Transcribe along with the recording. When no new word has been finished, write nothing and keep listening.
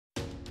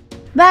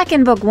Back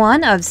in Book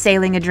 1 of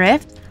Sailing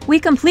Adrift, we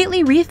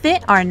completely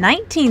refit our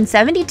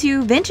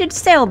 1972 vintage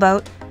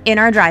sailboat in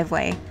our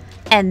driveway.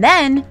 And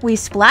then we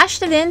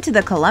splashed it into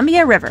the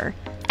Columbia River.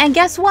 And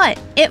guess what?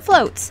 It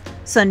floats.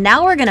 So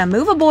now we're gonna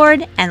move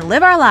aboard and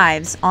live our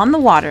lives on the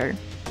water.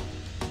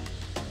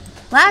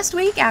 Last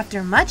week,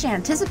 after much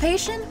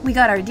anticipation, we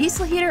got our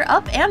diesel heater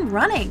up and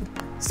running.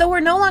 So we're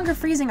no longer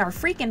freezing our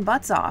freaking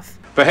butts off.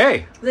 But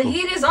hey, the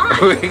heat is on.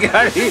 We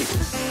got heat.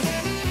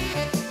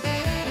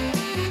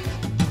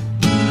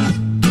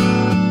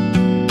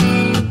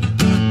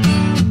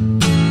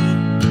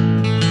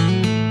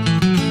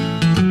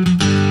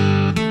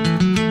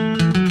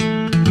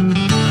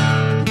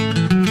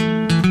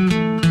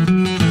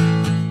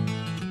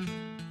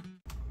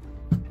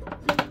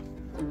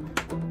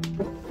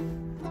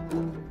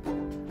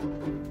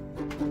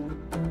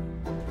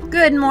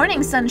 Good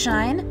morning,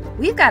 sunshine.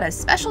 We've got a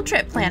special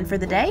trip planned for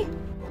the day.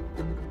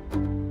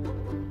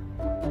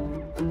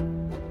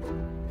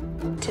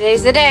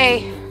 Today's the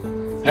day.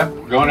 Yep,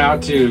 we're going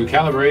out to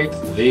calibrate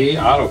the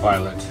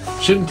autopilot.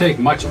 Shouldn't take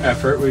much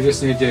effort. We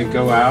just need to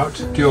go out,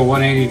 do a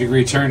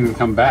 180-degree turn and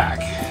come back.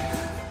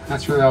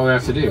 That's really all we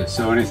have to do.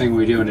 So anything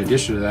we do in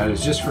addition to that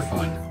is just for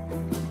fun.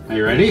 Are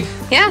you ready?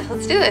 Yeah,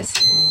 let's do this.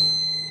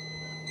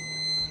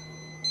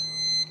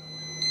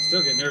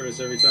 Still get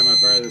nervous every time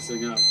I fire this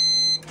thing up.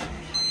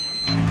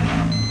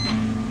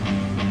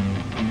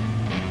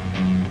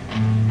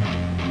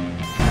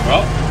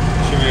 Well,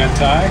 should we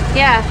untie?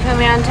 Yeah, can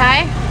we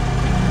untie?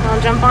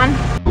 I'll jump on.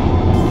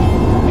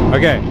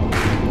 Okay,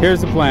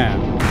 here's the plan.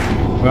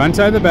 We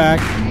untie the back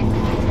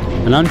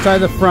and untie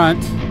the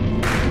front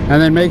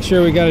and then make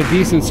sure we got a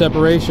decent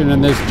separation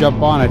and this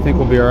jump on. I think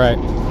we'll be all right.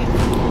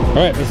 All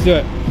right, let's do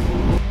it.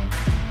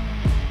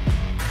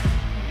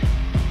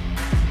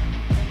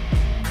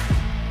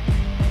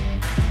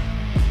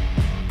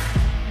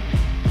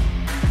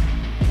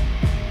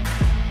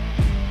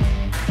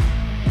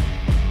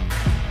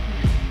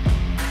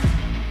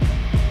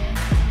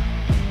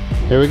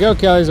 Here we go,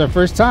 Kelly. It's our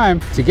first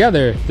time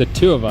together, the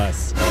two of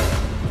us.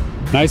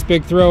 Nice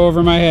big throw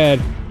over my head.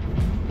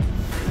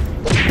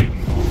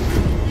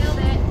 Nailed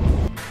it.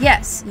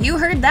 Yes, you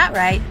heard that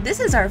right. This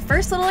is our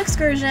first little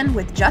excursion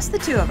with just the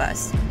two of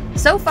us.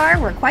 So far,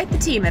 we're quite the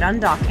team at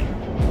undocking.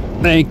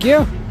 Thank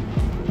you.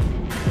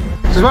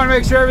 Just want to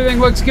make sure everything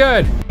looks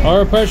good.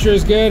 Our pressure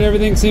is good.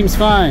 Everything seems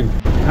fine.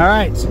 All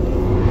right,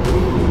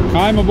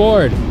 climb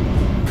aboard.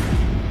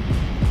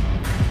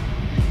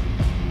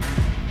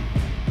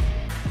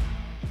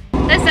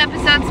 This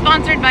episode's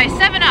sponsored by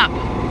 7-Up.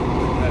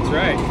 That's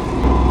right.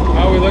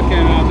 How are we looking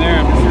on there?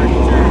 I'm just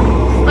sure.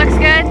 Looks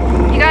good.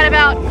 You got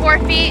about 4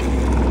 feet.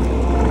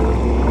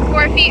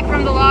 4 feet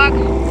from the log.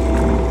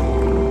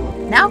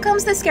 Now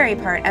comes the scary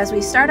part as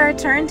we start our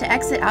turn to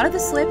exit out of the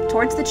slip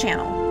towards the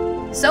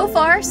channel. So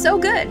far, so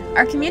good.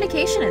 Our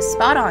communication is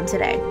spot on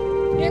today.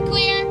 You're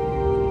clear.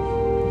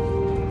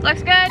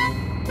 Looks good.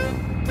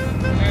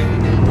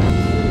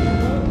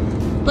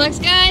 Looks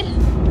good.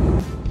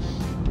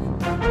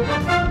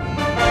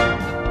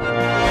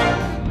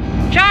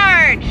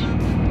 Charge!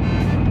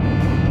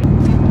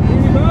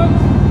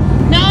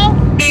 No?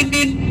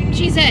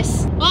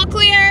 Jesus. All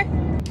clear. Who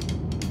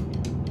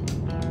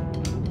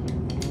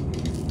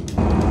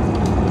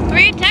are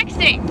you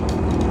texting?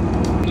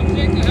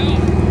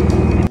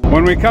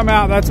 When we come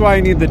out, that's why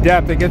you need the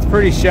depth. It gets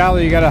pretty shallow.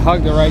 You gotta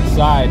hug the right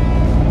side.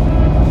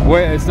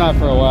 Wait, it's not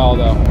for a while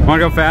though.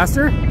 Wanna go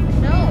faster?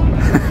 No.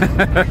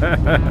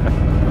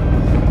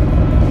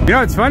 You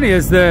know what's funny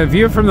is the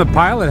view from the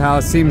pilot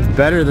house seems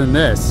better than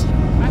this.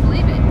 I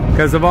believe it.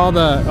 Because of all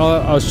the,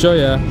 I'll show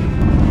you.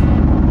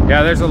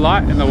 Yeah, there's a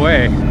lot in the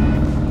way.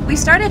 We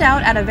started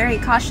out at a very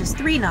cautious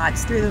 3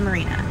 knots through the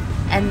marina,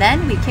 and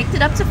then we kicked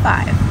it up to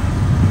 5.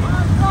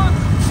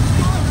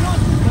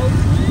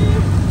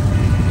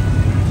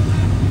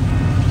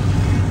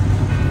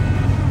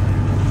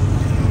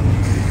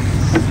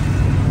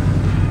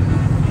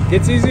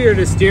 It's easier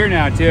to steer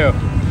now too.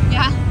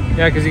 Yeah.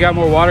 Yeah, because you got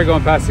more water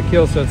going past the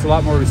keel, so it's a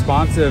lot more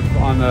responsive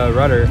on the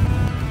rudder.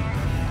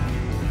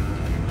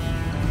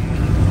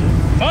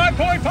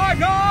 5.5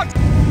 knots!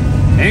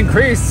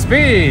 Increase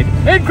speed!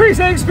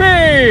 Increasing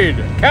speed!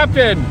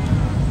 Captain!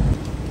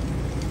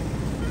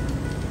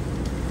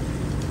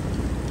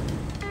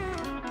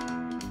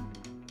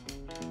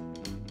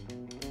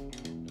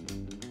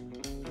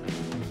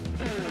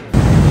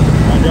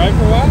 Want to drive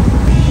for a while?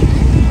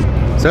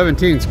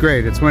 17's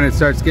great. It's when it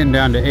starts getting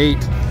down to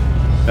 8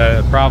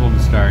 the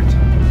problems start.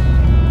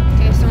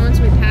 Okay, so once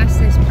we pass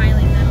this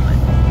piling, then what?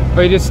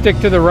 Well, you just stick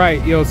to the right.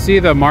 You'll see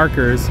the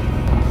markers.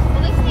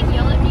 Will this thing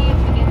yell at me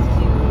if it gets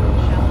too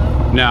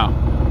shallow? No.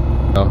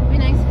 It'd be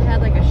nice if it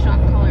had like a shock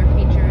collar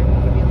feature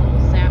and give you a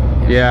little zap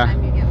every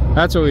time you get low.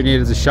 That's what we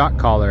need, is a shock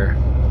collar.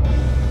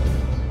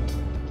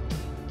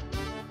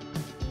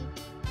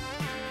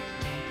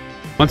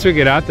 Once we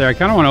get out there, I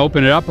kind of want to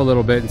open it up a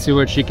little bit and see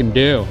what she can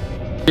do.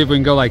 See if we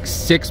can go like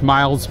 6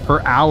 miles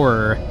per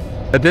hour.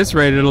 At this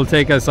rate, it'll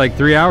take us like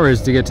 3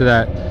 hours to get to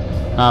that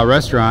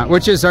restaurant,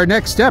 which is our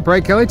next step,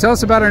 right, Kelly? Tell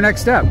us about our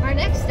next step. Our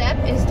next step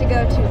is to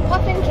go to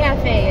Puffin Cafe.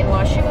 Cafe in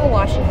Washougal,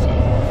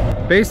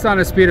 Washington. Based on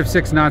a speed of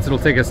 6 knots, it'll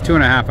take us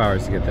 2.5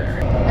 hours to get there.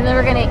 And then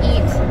we're gonna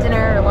eat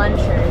dinner or lunch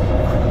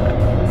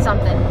or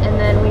something. And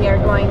then we are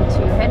going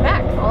to head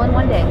back all in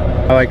one day.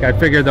 I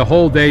figured the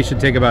whole day should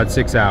take about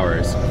 6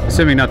 hours,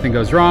 assuming nothing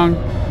goes wrong.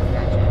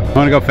 Gotcha.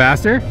 Want to go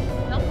faster?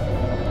 Nope.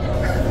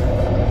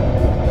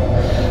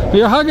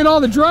 You're hugging all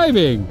the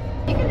driving.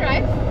 You can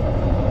drive.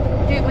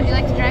 Would you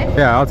like to drive?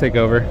 Yeah, I'll take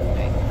over.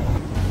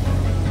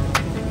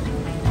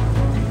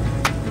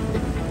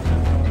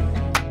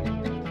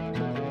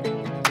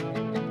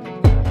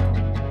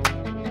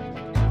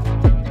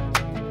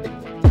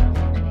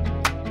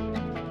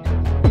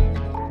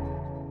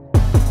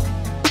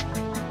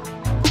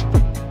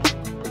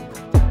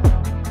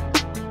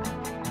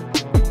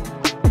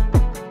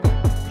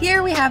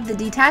 Here we have the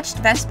detached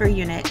Vesper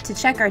unit to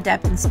check our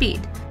depth and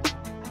speed.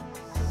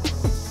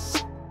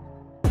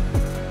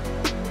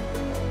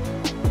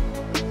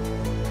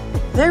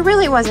 There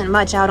really wasn't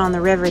much out on the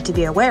river to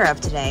be aware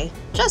of today,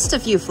 just a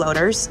few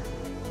floaters.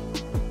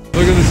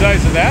 Look at the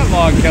size of that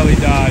log Kelly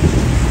dodged.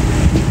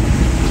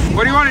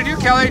 What do you want to do,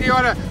 Kelly? Do you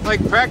want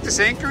to practice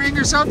anchoring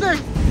or something?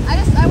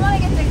 I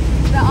want to get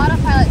the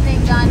autopilot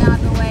thing done out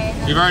of the way.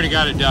 You've already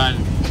got it done.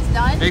 It's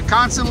done? It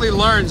constantly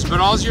learns,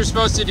 but all you're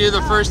supposed to do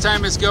the first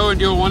time is go and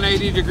do a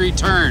 180-degree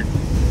turn,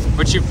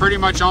 which you've pretty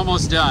much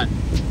almost done.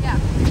 Yeah,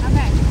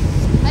 okay.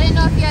 I didn't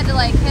know if you had to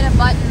hit a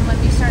button when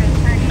we started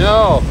turning.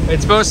 No,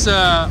 it's supposed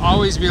to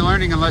always be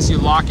learning unless you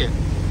lock it.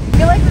 I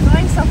feel like we're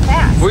going so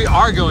fast. We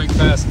are going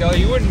fast,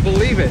 Kelly. You wouldn't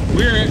believe it.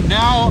 We're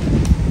now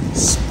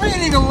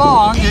speeding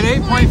along at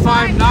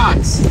 8.5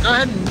 knots. Go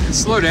ahead and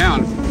slow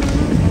down.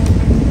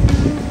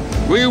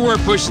 We were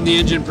pushing the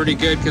engine pretty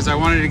good because I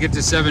wanted to get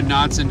to 7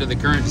 knots into the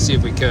current to see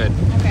if we could.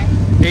 Okay.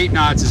 8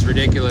 knots is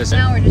ridiculous.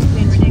 Now we're just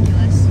being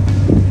ridiculous.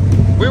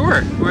 We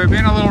were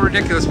being a little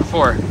ridiculous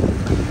before.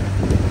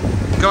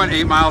 Going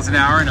 8 miles an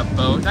hour in a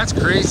boat, that's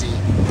crazy.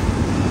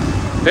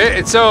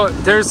 So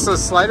there's a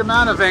slight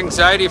amount of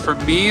anxiety for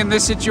me in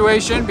this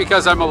situation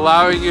because I'm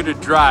allowing you to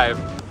drive.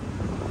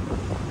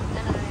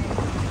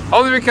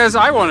 Only because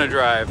I want to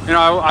drive. You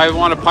know, I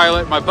want to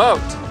pilot my boat.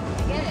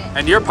 I get it.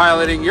 And you're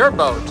piloting your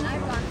boat.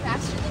 I've gone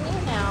faster than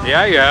you now.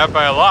 Yeah, you have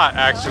by a lot,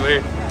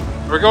 actually.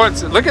 We're going,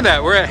 look at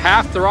that, we're at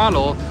half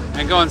throttle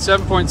and going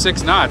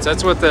 7.6 knots.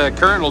 That's what the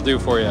current will do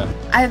for you.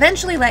 I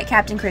eventually let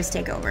Captain Chris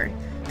take over.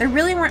 There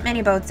really weren't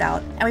many boats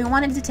out, and we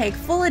wanted to take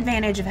full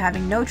advantage of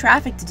having no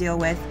traffic to deal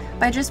with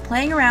by just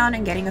playing around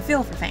and getting a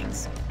feel for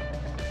things.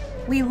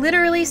 We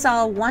literally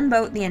saw one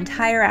boat the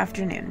entire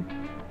afternoon.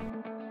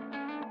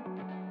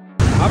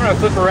 I'm gonna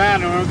flip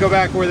around and I'm gonna go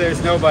back where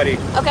there's nobody.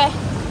 Okay.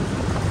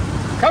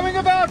 Coming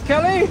about,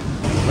 Kelly!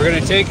 We're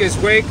gonna take his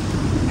wake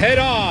head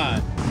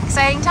on.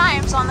 Exciting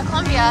times on the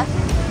Columbia.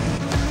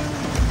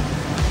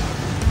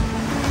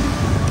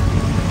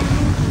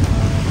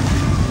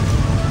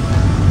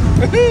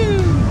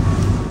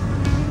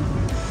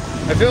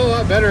 I feel a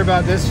lot better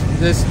about this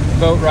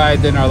boat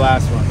ride than our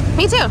last one.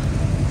 Me too.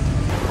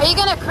 Are you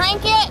gonna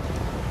crank it?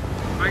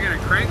 Am I gonna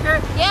crank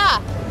it?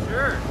 Yeah.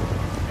 Sure.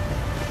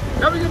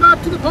 Coming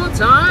about to the port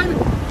side.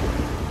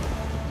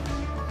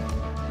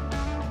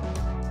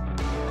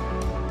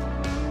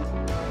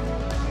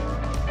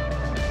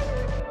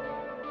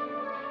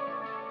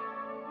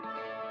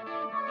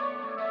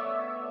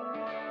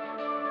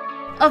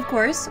 Of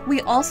course,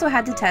 we also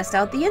had to test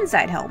out the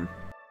inside helm.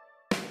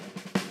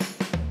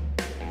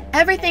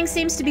 Everything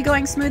seems to be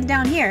going smooth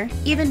down here,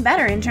 even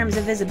better in terms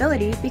of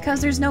visibility because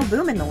there's no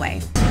boom in the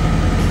way.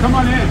 Come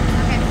on in.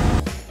 Okay.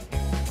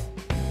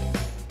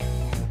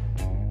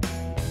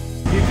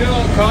 You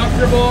feel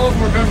comfortable,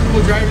 more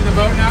comfortable driving the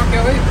boat now,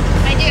 Kelly?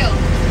 I do.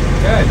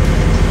 Good.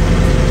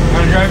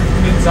 Want to drive it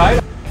from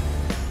inside?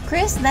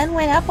 Chris then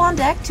went up on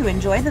deck to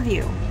enjoy the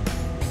view.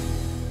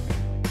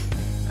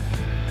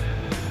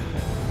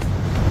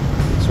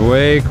 It's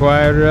way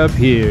quieter up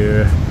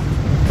here.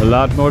 A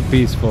lot more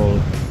peaceful.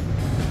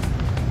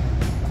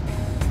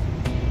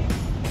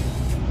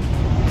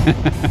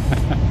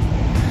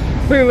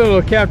 Look at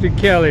little Captain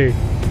Kelly.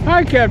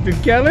 Hi, Captain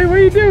Kelly. What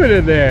are you doing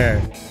in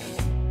there?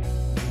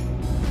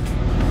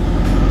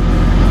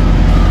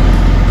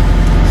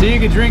 So you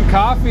can drink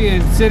coffee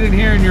and sit in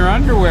here in your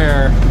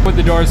underwear with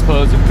the doors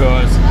closed, of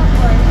course. Of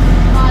course.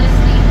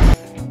 Modesty.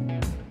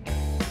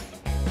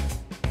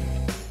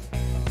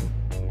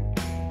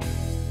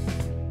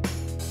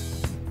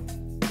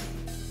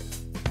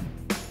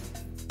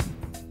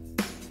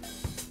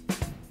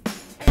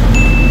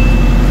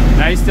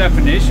 Nice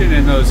definition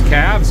in those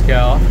calves,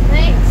 Kel.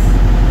 Thanks.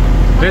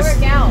 I'll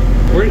work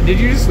out. Did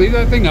you just leave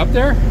that thing up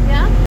there?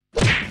 Yeah.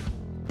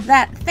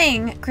 That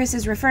thing Chris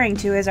is referring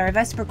to is our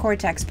Vesper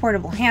Cortex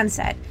portable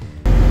handset.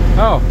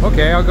 Oh,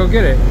 okay, I'll go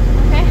get it.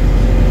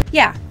 Okay.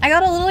 Yeah, I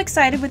got a little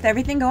excited with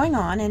everything going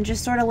on and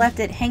just sort of left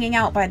it hanging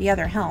out by the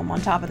other helm on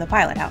top of the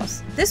pilot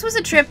house. This was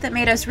a trip that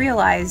made us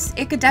realize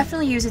it could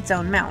definitely use its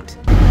own mount.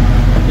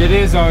 It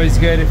is always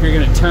good if you're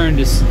going to turn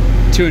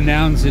to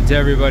announce it to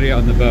everybody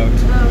on the boat.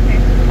 Oh, okay.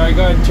 All right,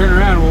 go ahead and turn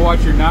around and we'll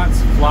watch your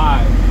knots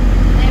fly.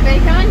 Anybody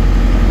coming?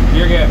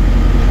 You're good.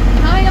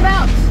 Coming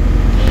about.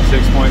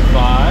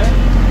 6.5,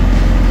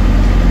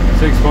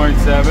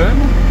 6.7,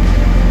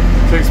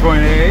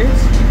 6.8,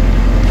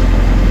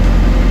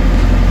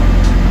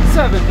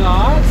 7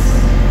 knots,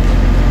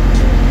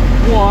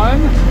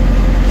 1,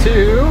 2,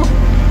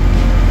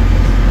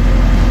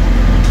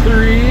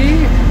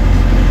 3,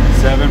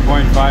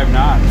 7.5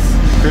 knots.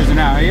 Cruising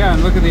out. Yeah,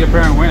 and look at the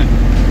apparent wind.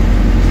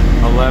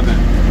 11. We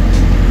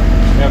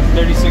have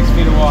 36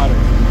 feet of water.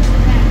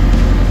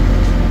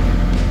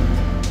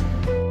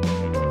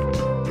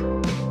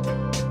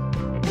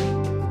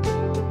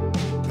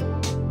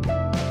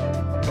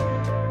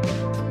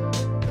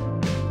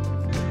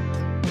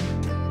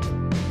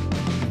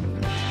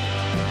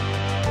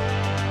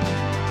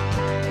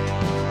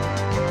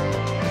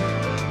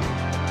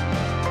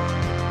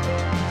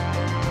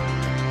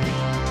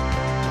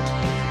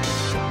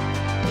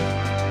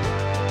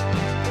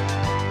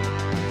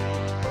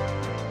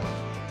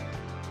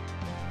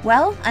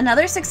 Well,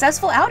 another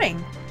successful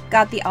outing.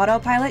 Got the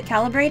autopilot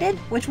calibrated,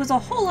 which was a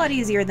whole lot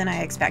easier than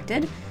I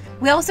expected.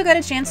 We also got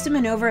a chance to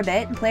maneuver a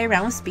bit and play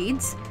around with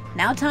speeds.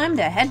 Now time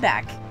to head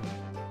back.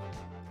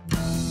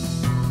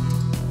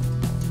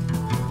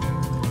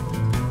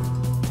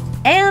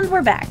 And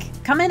we're back,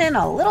 coming in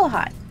a little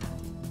hot.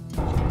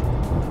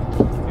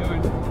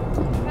 Good.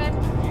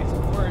 Need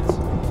some words.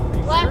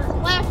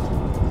 Left.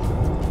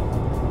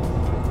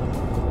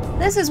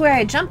 This is where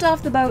I jumped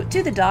off the boat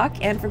to the dock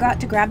and forgot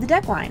to grab the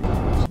deck line.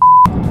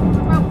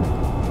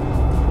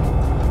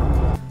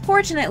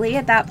 Fortunately,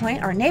 at that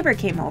point, our neighbor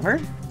came over.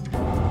 You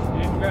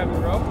didn't grab the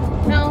rope?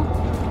 No.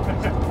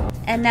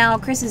 And now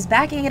Chris is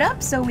backing it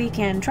up so we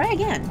can try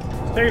again.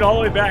 Take it all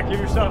the way back. Give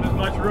yourself as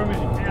much room as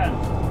you can.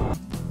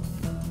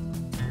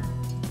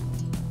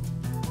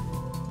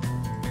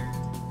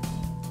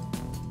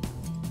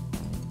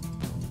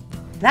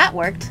 That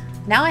worked.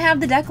 Now I have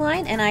the deck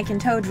line and I can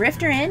tow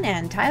Drifter in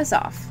and tie us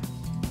off.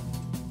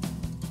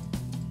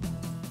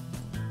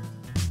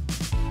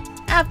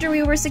 After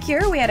we were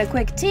secure, we had a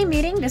quick team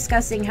meeting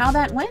discussing how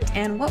that went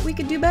and what we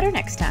could do better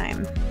next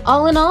time.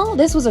 All in all,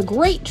 this was a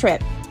great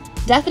trip.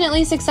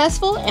 Definitely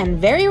successful and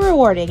very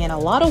rewarding in a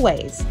lot of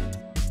ways.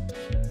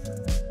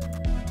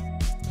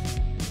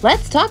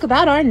 Let's talk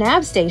about our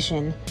nav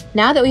station,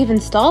 now that we've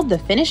installed the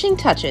finishing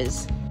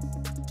touches.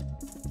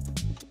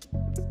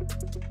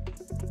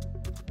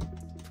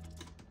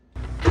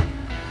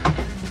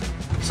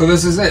 So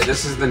this is it.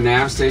 This is the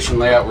nav station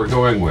layout we're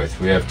going with.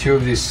 We have 2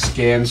 of these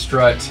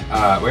Scanstrut.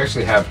 We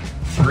actually have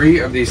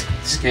 3 of these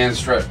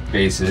Scanstrut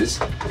bases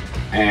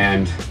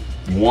and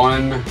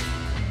 1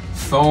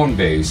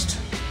 phone-based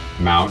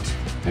mount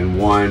and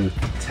 1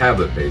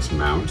 tablet-based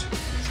mount.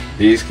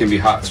 These can be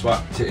hot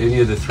swapped to any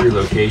of the 3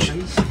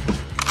 locations.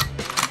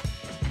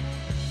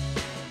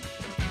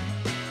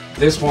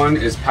 This one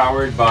is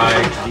powered by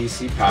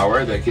DC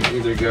power that can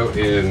either go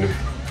in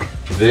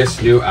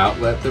this new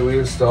outlet that we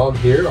installed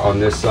here. On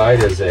this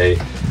side is a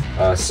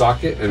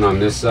socket, and on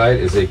this side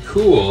is a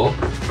cool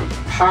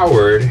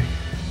powered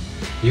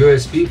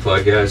USB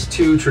plug. It has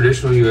 2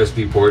 traditional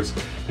USB ports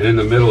and in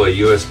the middle a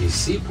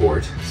USB-C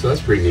port, so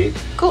that's pretty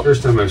neat. Cool.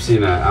 First time I've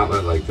seen an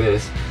outlet like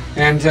this.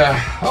 And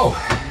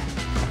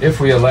if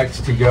we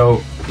elect to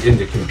go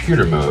into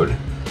computer mode,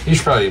 you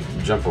should probably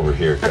jump over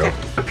here, Kell. Okay.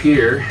 Up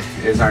here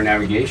is our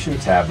navigation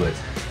tablet,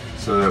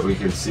 so that we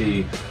can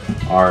see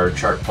our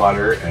chart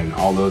plotter and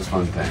all those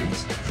fun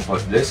things. But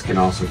this can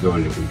also go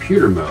into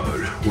computer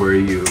mode, where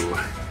you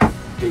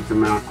take the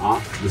mount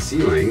off the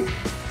ceiling,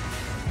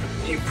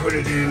 you put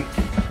it in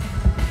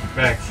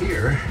back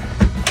here.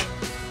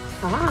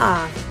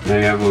 Ah. Now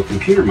you have a little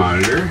computer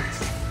monitor,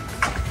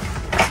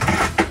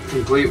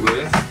 complete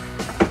with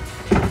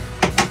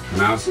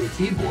mouse and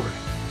keyboard.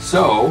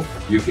 So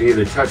you can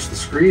either touch the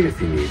screen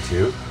if you need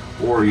to,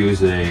 or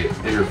use a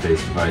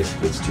interface device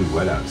if it's too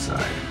wet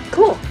outside.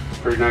 Cool.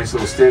 Pretty nice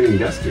little standing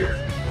desk here.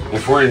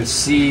 If we're in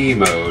C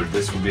mode,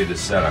 this will be the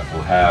setup.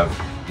 We'll have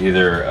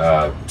either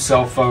a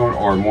cell phone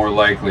or more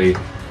likely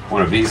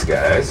one of these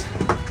guys.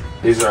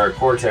 These are our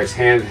Cortex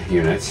hand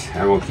units,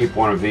 and we'll keep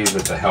one of these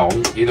at the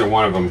helm. Either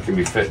one of them can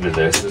be fit into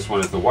this. This one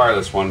is the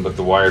wireless one, but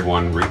the wired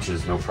one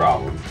reaches no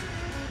problem.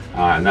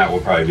 And that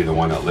will probably be the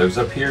one that lives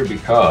up here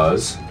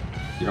because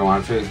you don't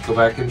want to go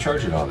back and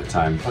charge it all the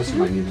time. Plus you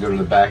might need to go to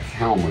the back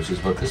helm, which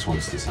is what this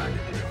one's designed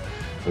to do.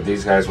 But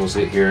these guys will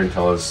sit here and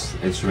tell us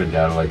instrument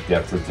data like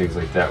depth and things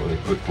like that with a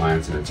quick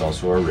glance, and it's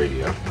also our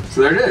radio.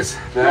 So there it is.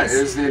 That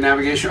is the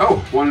navigation.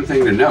 Oh, one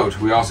thing to note,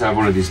 we also have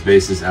one of these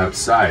bases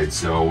outside,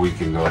 so we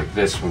can go like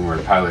this when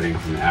we're piloting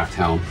from the aft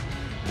helm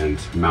and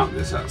mount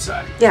this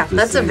outside. Yeah, This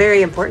that's thing, a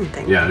very important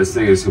thing. Yeah, this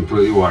thing is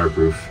completely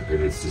waterproof,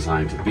 and it's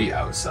designed to be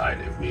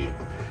outside if need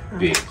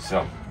be.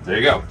 So there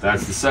you go.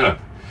 That's the setup.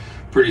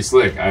 Pretty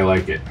slick. I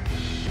like it.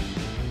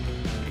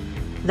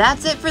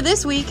 That's it for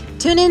this week.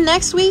 Tune in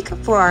next week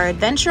for our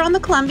adventure on the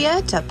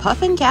Columbia to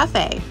Puffin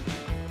Cafe.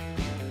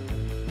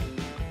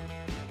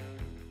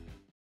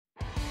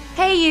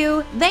 Hey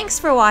you, thanks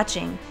for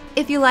watching.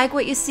 If you like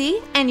what you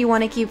see and you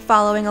want to keep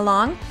following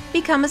along,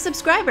 become a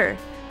subscriber.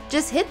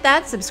 Just hit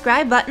that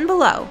subscribe button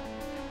below.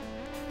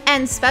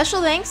 And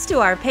special thanks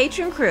to our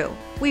patron crew,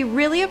 We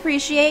really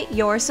appreciate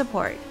your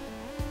support.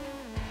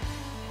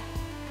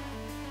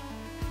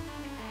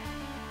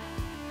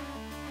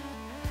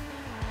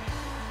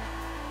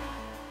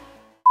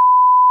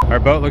 Our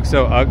boat looks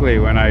so ugly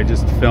when I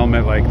just film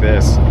it like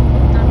this.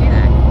 Don't do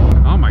that.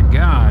 Oh my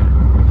God.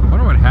 I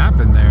wonder what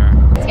happened there.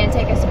 It's gonna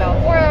take us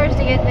about 4 hours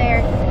to get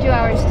there, 2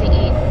 hours to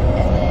eat,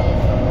 and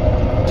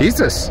then...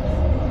 Jesus.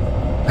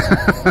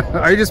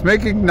 Are you just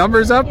making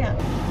numbers up? Yeah.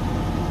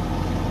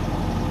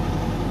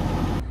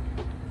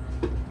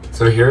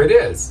 So here it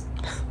is.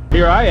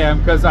 Here I am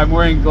because I'm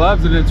wearing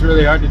gloves and it's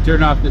really hard to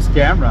turn off this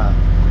camera.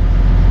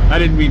 I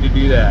didn't mean to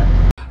do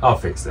that. I'll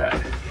fix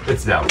that.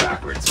 It's now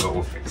backwards, but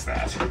we'll fix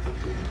that.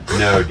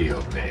 No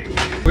deal, big.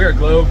 We are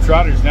globe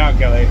trotters now,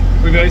 Kelly.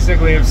 We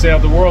basically have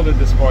sailed the world at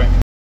this point.